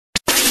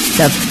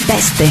the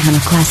best Tejano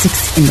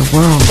classics in the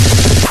world.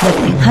 The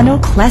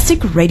Tejano Classic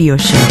Radio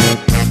Show.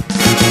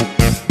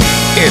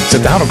 It's the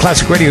Tejano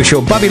Classic Radio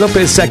Show. Bobby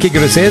Lopez aquí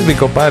con ustedes. Mi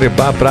compadre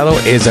Bob Prado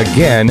is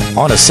again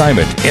on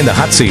assignment in the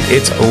hot seat.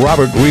 It's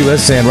Robert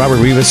Rivas, and Robert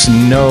Rivas,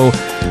 no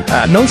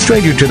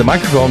stranger to the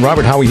microphone.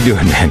 Robert, how are you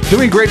doing, man?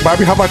 Doing great,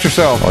 Bobby. How about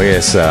yourself? Oh,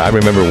 yes. I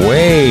remember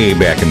way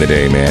back in the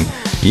day, man.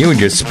 You were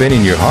just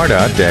spinning your heart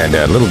out and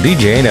a little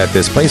DJing at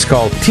this place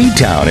called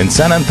T-Town in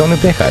San Antonio,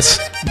 Texas.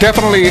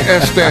 Definitely,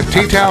 it's the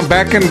T-Town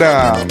back in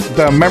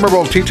the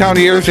memorable T-Town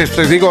years. It's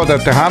the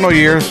Tejano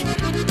years.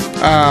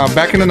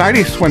 Back in the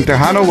 90s when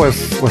Tejano was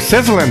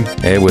sizzling.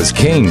 It was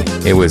king.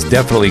 It was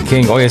definitely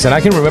king. Oh, yes, and I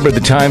can remember the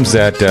times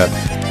that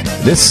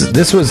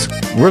this was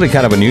really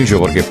kind of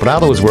unusual because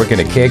Prado was working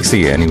at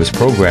KXTN. He was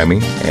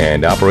programming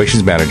and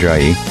operations manager,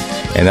 i.e.,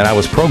 and then I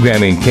was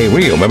programming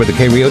K-Rio. Remember the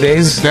K-Rio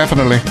days?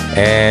 Definitely.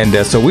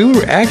 And so we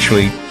were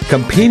actually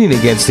competing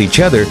against each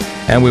other,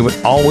 and we would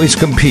always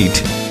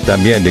compete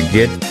también to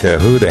get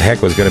who the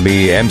heck was going to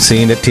be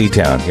emceeing at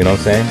T-Town. You know what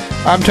I'm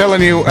saying? I'm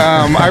telling you,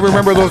 I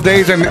remember those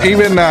days, and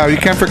even you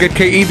can't forget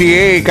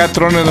KEDA got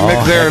thrown in the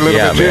mix there a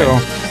little bit too.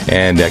 Man.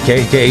 And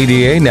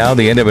KEDA, now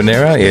the end of an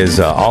era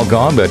is all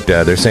gone, but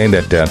they're saying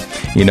that,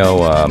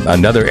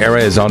 another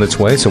era is on its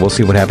way, so we'll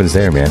see what happens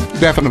there, man.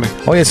 Definitely.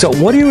 Oh, yeah, so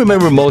what do you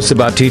remember most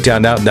about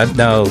T-Town?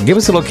 Now give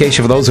us a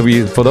location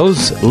for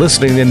those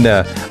listening in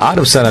out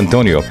of San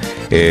Antonio.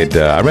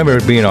 I remember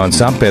it being on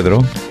San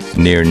Pedro,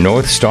 near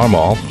North Star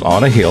Mall,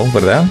 on a hill,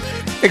 ¿verdad?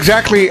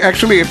 Exactly.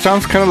 Actually, it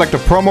sounds kind of like the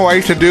promo I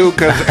used to do,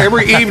 because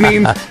every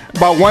evening,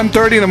 about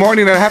 1:30 in the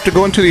morning, I'd have to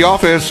go into the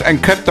office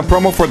and cut the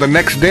promo for the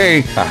next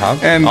day. Uh-huh.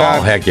 And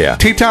heck yeah.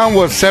 T-Town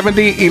was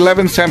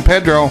 7011 San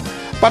Pedro,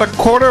 about a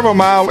quarter of a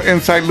mile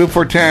inside Loop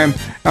 410,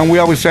 and we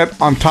always sat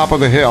on top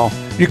of the hill.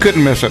 You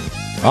couldn't miss it.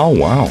 Oh,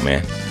 wow,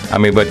 man. I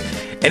mean,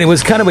 and it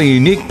was kind of a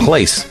unique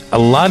place. A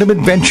lot of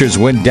adventures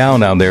went down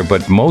there,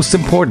 but most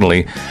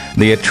importantly,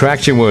 the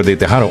attraction were the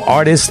Tejano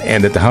artists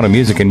and the Tejano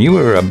music, and you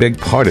were a big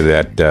part of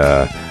that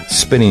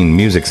spinning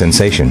music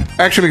sensation.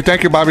 Actually,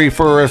 thank you, Bobby,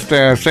 for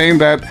saying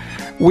that.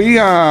 We,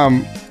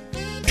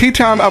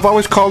 T-Town, I've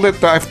always called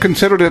it, I've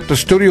considered it the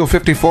Studio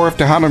 54 of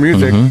Tejano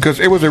music,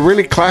 because it was a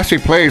really classy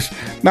place,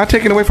 not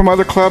taken away from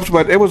other clubs,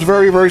 but it was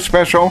very, very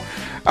special.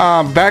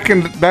 Back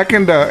in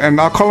the,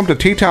 and I'll call them the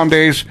T-Town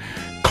days,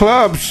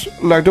 clubs,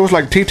 like there was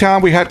like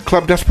T-Town, we had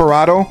Club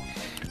Desperado,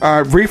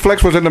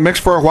 Reflex was in the mix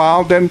for a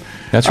while, then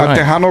that's right.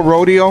 Tejano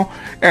Rodeo,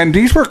 and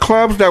these were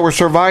clubs that were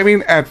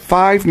surviving at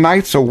 5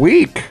 nights a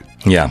week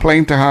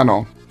playing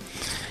Tejano.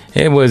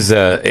 It was,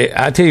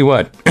 I tell you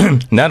what,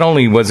 not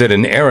only was it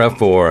an era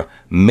for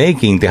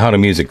making Tejano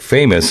music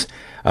famous,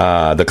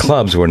 the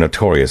clubs were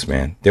notorious,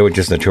 man. They were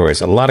just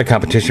notorious. A lot of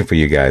competition for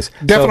you guys.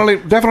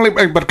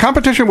 Definitely, but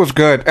competition was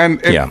good.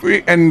 And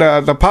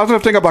the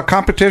positive thing about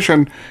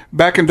competition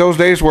back in those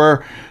days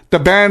were the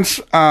bands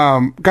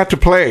got to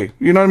play.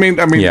 You know what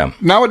I mean?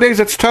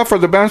 Nowadays it's tough for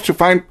the bands to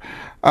find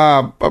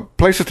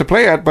places to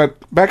play at, but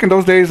back in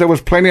those days there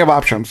was plenty of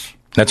options.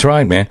 That's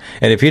right, man.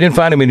 And if you didn't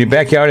find them in your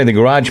backyard in the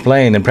garage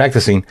playing and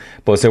practicing,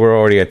 pues they were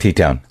already at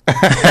T-Town.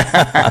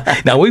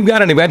 Now, we've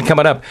got an event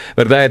coming up,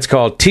 but it's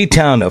called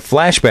T-Town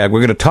Flashback.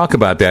 We're going to talk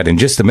about that in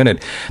just a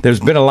minute.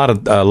 There's been a lot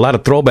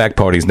of throwback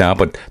parties now,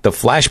 but the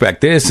flashback,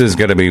 this is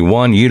going to be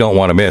one you don't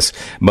want to miss.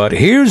 But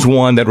here's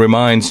one that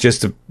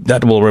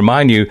will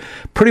remind you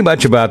pretty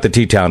much about the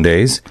T-Town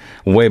days,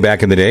 way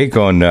back in the day,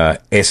 con una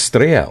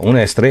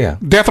estrella.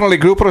 Definitely,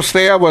 Grupo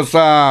Estrella was,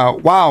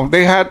 wow,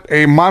 they had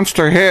a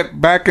monster hit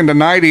back in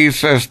the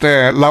 90s as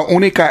the La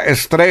Única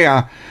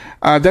Estrella.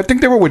 I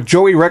think they were with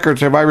Joey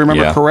Records, if I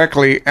remember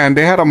correctly, and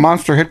they had a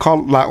monster hit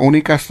called La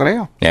Única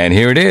Estrella. And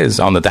here it is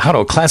on the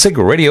Tejano Classic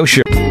Radio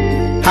Show.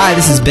 Hi,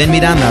 this is Ben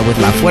Miranda with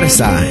La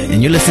Fuerza,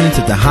 and you're listening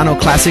to Tejano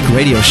Classic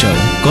Radio Show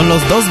con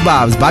los dos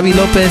Bobs, Bobby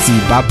Lopez y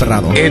Bob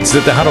Prado. It's the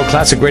Tejano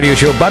Classic Radio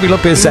Show. Bobby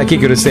Lopez aquí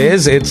con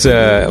ustedes. It's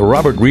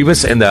Robert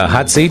Rivas in the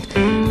hot seat,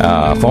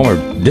 former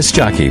disc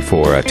jockey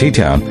for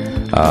T-Town.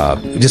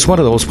 Just one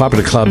of those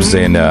popular clubs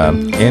in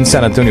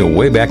San Antonio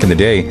way back in the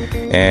day.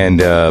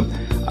 And,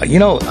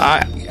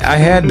 I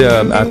had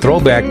a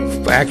throwback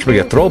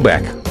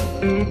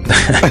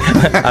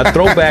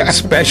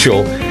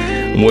special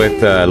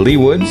with Lee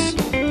Woods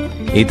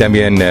y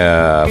también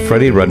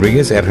Freddie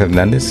Rodriguez, Ed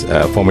Hernandez,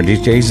 former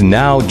DJs.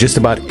 Now just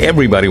about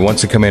everybody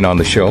wants to come in on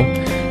the show.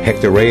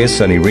 Hector Reyes,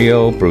 Sonny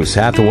Rio, Bruce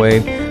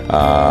Hathaway.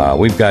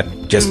 We've got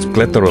just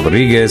Cleto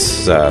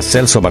Rodriguez,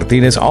 Celso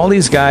Martinez, all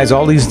these guys,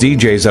 all these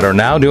DJs that are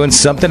now doing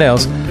something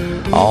else,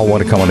 all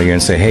want to come on the air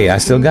and say, hey, I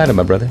still got it,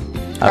 my brother.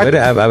 I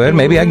bet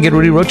maybe I can get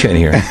Rudy Rocha in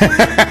here.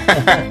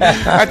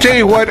 I tell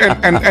you what,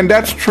 and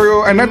that's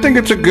true, and I think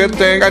it's a good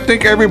thing. I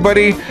think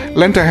everybody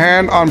lent a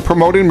hand on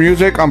promoting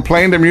music, on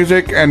playing the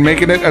music, and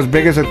making it as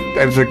big as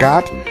it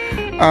got.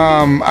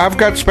 I've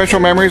got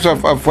special memories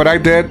of what I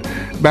did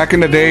back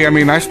in the day. I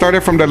mean, I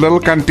started from the little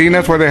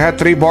cantinas where they had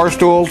 3 bar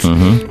stools,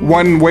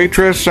 one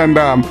waitress, and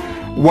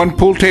one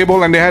pool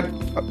table, and they had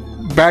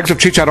bags of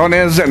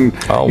chicharrones, and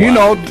you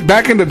know,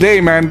 back in the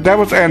day, man, that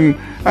was, and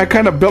I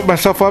kind of built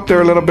myself up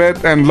there a little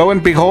bit, and lo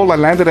and behold, I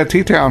landed at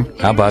T-Town.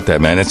 How about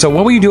that, man? And so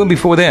what were you doing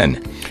before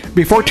then?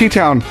 Before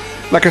T-Town,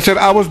 like I said,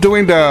 I was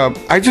doing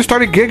I just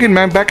started gigging,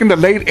 man, back in the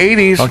late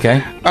 80s.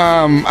 Okay.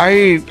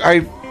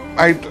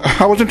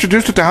 I was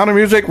introduced to Tejano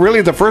music.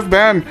 Really, the first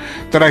band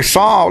that I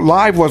saw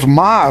live was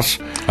Mas.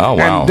 Oh,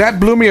 wow. And that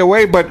blew me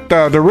away. But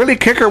the really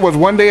kicker was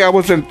one day I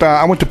went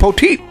to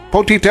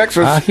Poteet,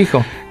 Texas.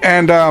 Hijo.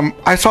 And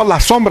I saw La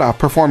Sombra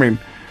performing.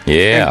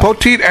 Yeah. And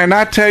Poteet, and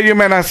I tell you,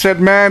 man, I said,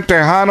 man,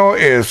 Tejano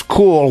is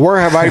cool. Where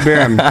have I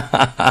been?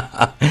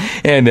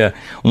 And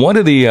one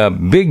of the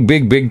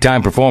big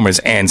time performers,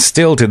 and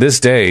still to this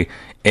day,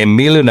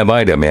 Emilio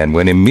Navaida, man.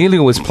 When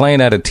Emilio was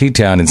playing out of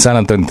T-Town in San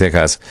Antonio,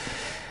 Texas,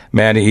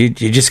 man, you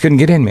just couldn't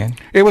get in, man.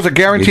 It was a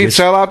guaranteed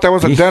sellout. That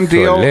was a done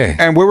deal.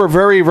 And we were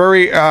very,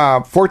 very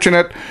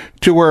fortunate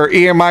to where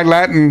EMI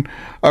Latin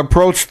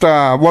approached,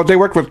 they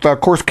worked with, of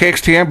course,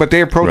 KXTM, but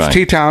they approached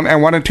T-Town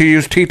and wanted to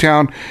use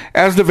T-Town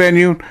as the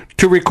venue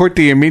to record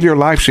the Emilio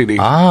live CD.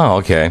 Ah,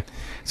 okay.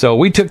 So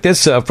we took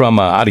this from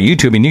out of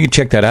YouTube, and you can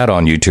check that out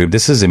on YouTube.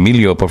 This is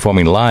Emilio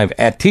performing live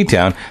at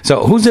T-Town.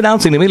 So who's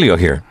announcing Emilio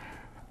here?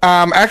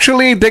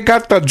 Actually, they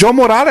got Joe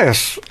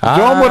Morales.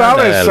 Joe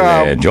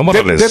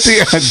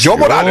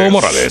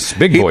Morales.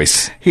 Big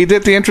voice. He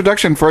did the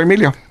introduction for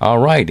Emilio. All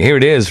right, here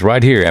it is,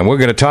 right here. And we're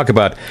going to talk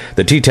about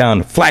the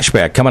T-Town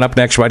flashback coming up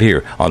next right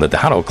here on the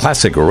Tejano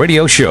Classic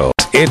Radio Show.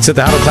 It's the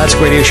Tejano Classic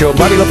Radio Show.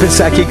 Bobby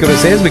Lopez aquí con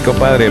ustedes. Mi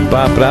compadre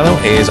Bob Prado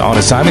is on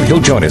assignment. He'll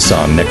join us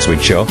on next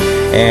week's show.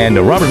 And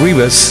Robert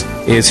Rivas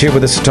is here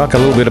with us to talk a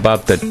little bit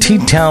about the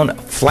T-Town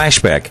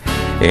flashback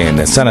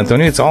in San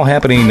Antonio. It's all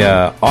happening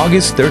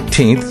August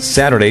 13th,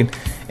 Saturday.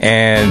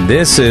 And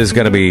this is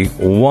going to be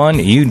one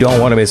you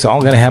don't want to miss. It's all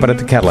going to happen at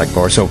the Cadillac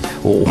Bar. So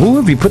who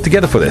have you put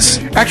together for this?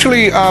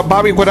 Actually,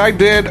 Bobby, what I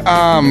did...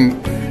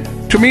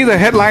 to me, the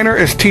headliner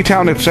is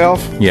T-Town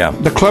itself. Yeah.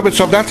 The club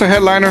itself, that's a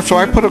headliner. So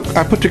I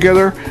put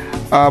together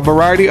a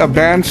variety of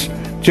bands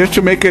just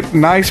to make it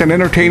nice and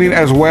entertaining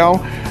as well.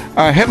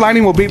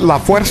 Headlining will be La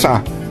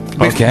Fuerza.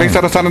 Based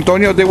out of San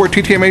Antonio. They were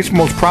TTMA's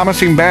most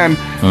promising band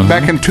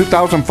back in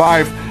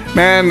 2005.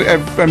 Man,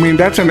 I mean,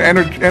 that's an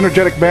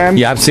energetic band.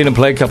 Yeah, I've seen them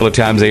play a couple of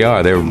times.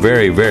 They're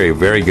very, very,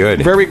 very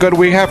good. Very good.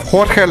 We have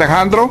Jorge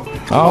Alejandro.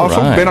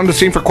 Been on the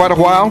scene for quite a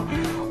while.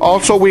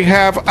 Also, we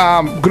have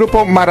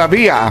Grupo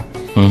Maravilla.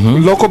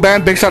 Local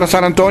band based out of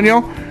San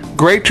Antonio.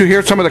 Great to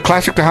hear some of the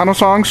classic Tejano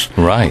songs.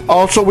 Right.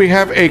 Also, we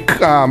have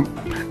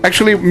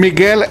actually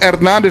Miguel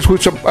Hernandez,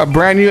 who's a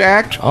brand new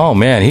act. Oh,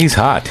 man, he's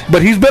hot.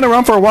 But he's been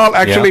around for a while,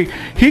 actually.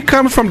 He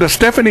comes from the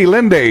Stephanie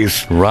Lynn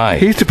days. Right.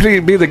 He used to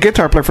be the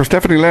guitar player for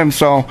Stephanie Lynn.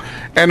 So,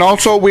 and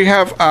also we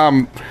have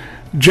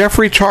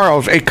Jeffrey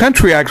Charles, a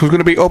country act who's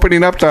going to be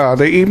opening up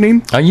the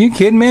evening. Are you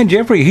kidding, man?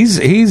 Jeffrey, he's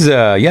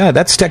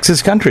that's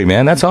Texas country,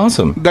 man. That's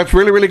awesome. That's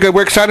really, really good.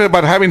 We're excited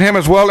about having him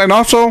as well. And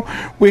also,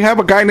 we have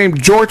a guy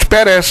named George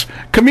Perez,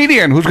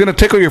 comedian, who's going to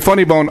tickle your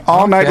funny bone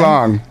all night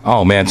long.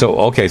 Oh, man.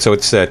 So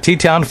it's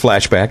T-Town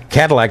Flashback,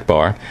 Cadillac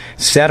Bar,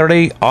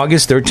 Saturday,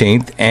 August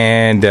 13th.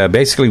 And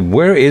basically,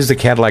 where is the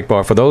Cadillac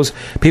Bar for those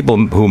people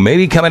who may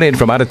be coming in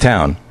from out of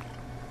town?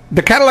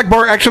 The Cadillac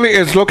Bar actually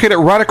is located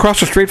right across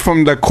the street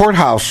from the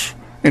courthouse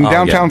in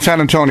downtown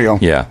San Antonio.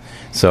 Yeah.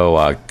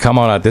 So come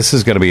on out. This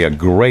is going to be a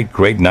great,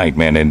 great night,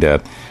 man. And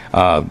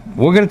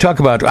we're going to talk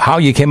about how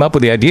you came up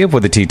with the idea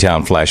for the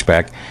T-Town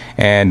flashback,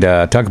 and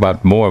talk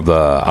about more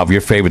of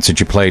your favorites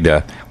that you played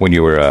when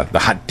you were the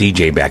hot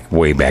DJ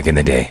way back in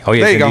the day. Oh,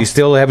 yeah. There you go. You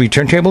still have your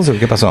turntables? Or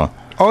qué pasó?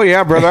 Oh,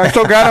 yeah, brother. I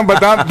still got them,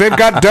 but now they've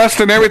got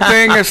dust and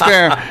everything.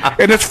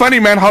 And it's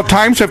funny, man, how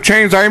times have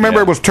changed. I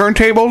remember it was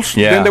turntables.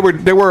 Yeah.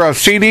 Then they were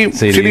CD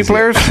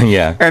players.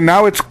 Yeah. And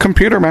now it's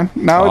computer, man.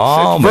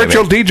 Now it's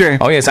virtual DJ.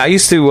 Oh, yes. I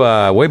used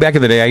to, way back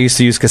in the day, I used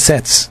to use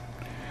cassettes.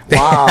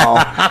 Wow.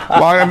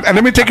 Well, and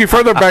let me take you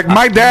further back.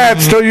 My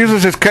dad still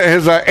uses his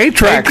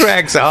 8-tracks.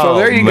 8-tracks. Oh, so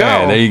there you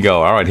go. There you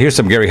go. All right, here's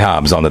some Gary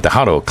Hobbs on the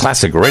Tejano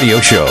Classic Radio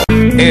Show.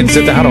 It's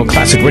the Tejano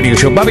Classic Radio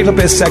Show. Bobby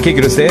Lopez aquí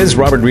con ustedes.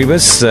 Robert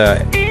Rivas.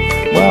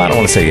 Well, I don't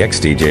want to say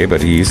ex-DJ,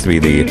 but he used to be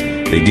the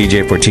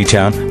DJ for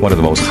T-Town, one of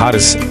the most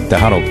hottest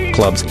Tejano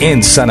clubs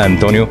in San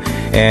Antonio.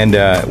 And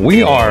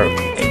we are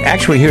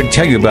actually here to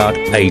tell you about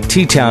a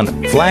T-Town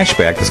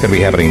flashback that's going to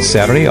be happening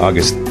Saturday,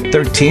 August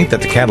 13th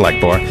at the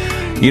Cadillac Bar.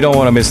 You don't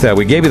want to miss that.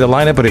 We gave you the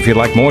lineup, but if you'd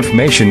like more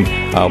information,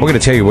 we're going to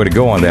tell you where to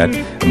go on that.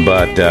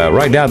 But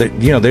right now,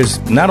 there's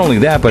not only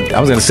that, but I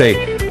was going to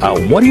say,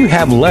 what do you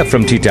have left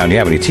from T-Town? Do you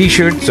have any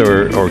T-shirts,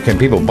 or can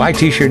people buy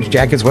T-shirts,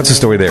 jackets? What's the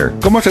story there?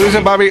 Como se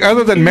dice, Bobby,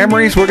 other than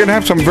memories, we're going to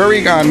have some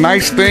very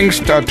nice things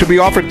to be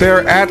offered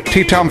there at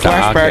T-Town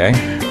Flashback.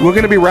 Okay. We're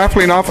going to be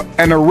raffling off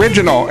an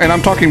original, and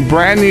I'm talking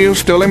brand new,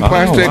 still in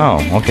plastic,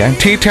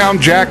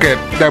 T-Town jacket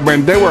that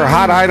when they were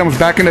hot items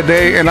back in the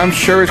day, and I'm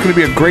sure it's going to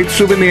be a great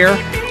souvenir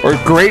or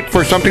great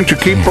for something to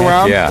keep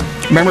around.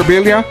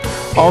 Memorabilia.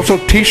 Also,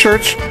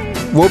 T-shirts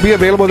will be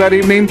available that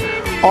evening.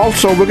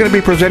 Also, we're going to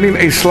be presenting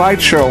a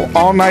slideshow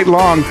all night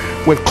long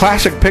with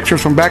classic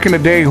pictures from back in the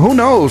day. Who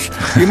knows?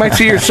 You might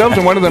see yourselves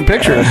in one of them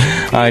pictures.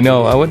 I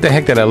know. What the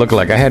heck did I look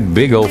like? I had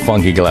big old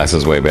funky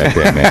glasses way back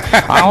then, man.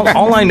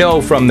 all I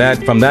know from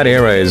that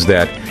era is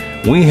that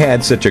we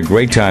had such a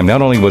great time.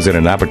 Not only was it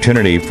an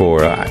opportunity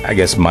for, I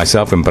guess,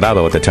 myself and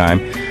Prado at the time,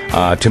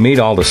 to meet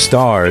all the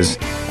stars,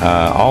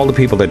 all the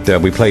people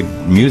that we played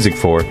music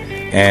for,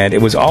 and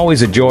it was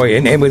always a joy.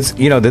 And it was,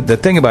 the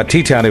thing about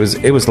T-Town,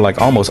 it was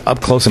like almost up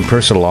close and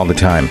personal all the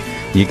time.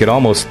 You could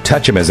almost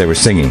touch them as they were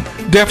singing.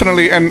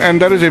 Definitely, and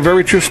that is a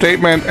very true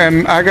statement.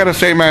 And I gotta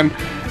say, man,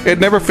 it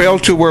never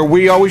failed to where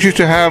we always used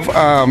to have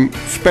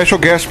special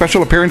guests,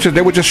 special appearances.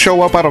 They would just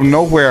show up out of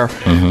nowhere.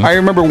 Mm-hmm. I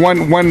remember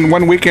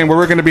one weekend where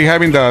we were going to be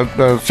having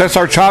the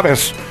Cesar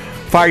Chavez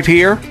fight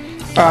here.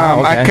 Okay.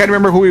 I can't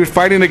remember who he was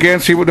fighting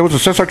against. There was a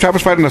Cesar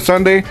Chavez fight on a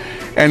Sunday,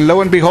 and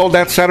lo and behold,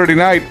 that Saturday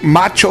night,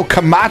 Macho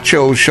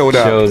Camacho showed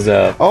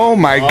up. Oh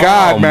my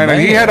God, man! And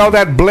he had all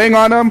that bling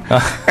on him,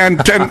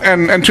 and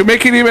to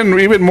make it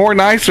even more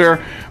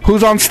nicer,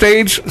 who's on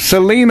stage?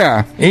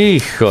 Selena.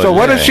 So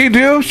what does she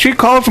do? She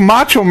calls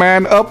Macho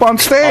Man up on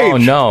stage. Oh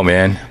no,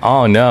 man!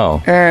 Oh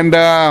no!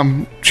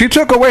 And she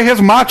took away his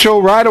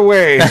macho right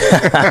away.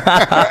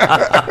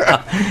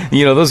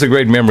 Those are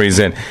great memories,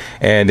 and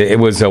it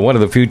was one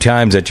of the few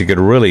times that you could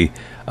really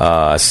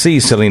see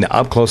Selena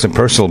up close and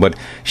personal. But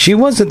she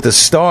wasn't the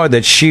star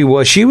that she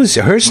was.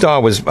 Her star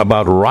was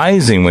about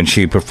rising when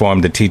she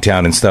performed at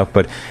T-Town and stuff.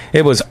 But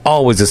it was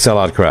always a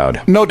sellout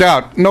crowd. No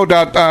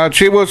doubt.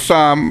 She was.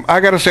 I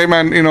gotta say,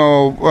 man.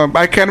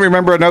 I can't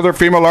remember another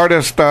female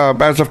artist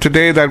as of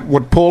today that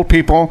would pull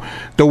people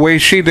the way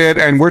she did.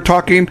 And we're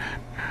talking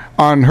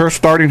on her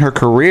starting her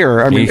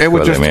career. I mean, it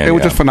was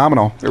just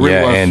phenomenal. It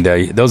really was.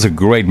 And those are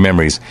great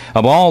memories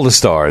of all the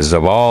stars,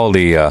 of all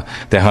the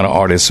Tejano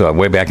artists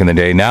way back in the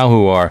day. Now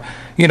who are,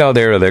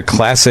 they're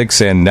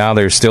classics, and now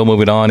they're still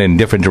moving on in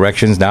different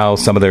directions. Now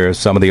some of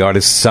the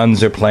artists'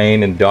 sons are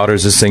playing and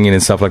daughters are singing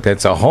and stuff like that.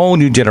 It's a whole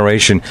new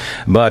generation,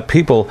 but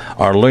people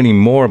are learning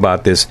more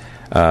about this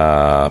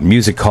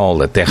music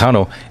called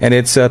Tejano, and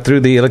it's through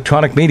the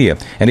electronic media.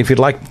 And if you'd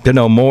like to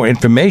know more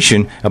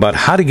information about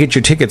how to get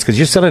your tickets, because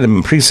you're selling them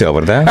in pre-sale,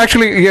 ¿verdad?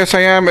 Actually, yes,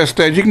 I am.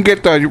 You can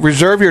get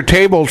reserve your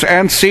tables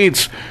and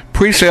seats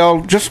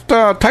pre-sale. Just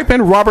type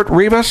in Robert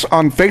Rivas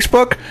on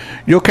Facebook.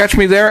 You'll catch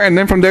me there, and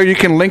then from there you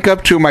can link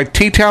up to my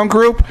T-Town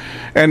group,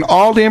 and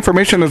all the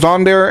information is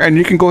on there, and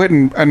you can go ahead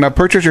and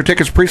purchase your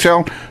tickets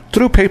pre-sale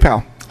through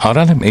PayPal. Hold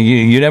on.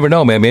 You never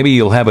know, man. Maybe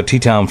you'll have a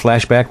T-Town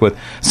flashback with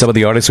some of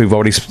the artists we've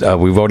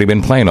already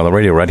been playing on the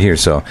radio right here.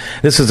 So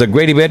this is a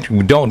great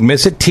event. Don't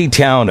miss it.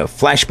 T-Town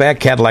Flashback,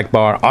 Cadillac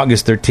Bar,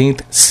 August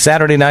 13th,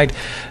 Saturday night.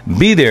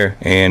 Be there,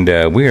 and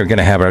we are going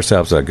to have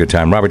ourselves a good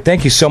time. Robert,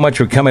 thank you so much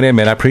for coming in,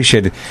 man. I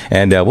appreciate it,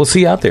 and we'll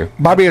see you out there.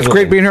 Bobby, it's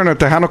great being here on the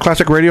Tejano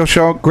Classic Radio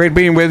Show. Great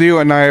being with you,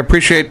 and I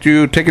appreciate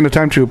you taking the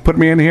time to put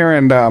me in here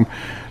and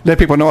let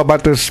people know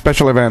about this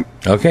special event.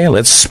 Okay,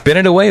 let's spin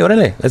it away.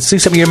 Let's see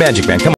some of your magic, man. Come on.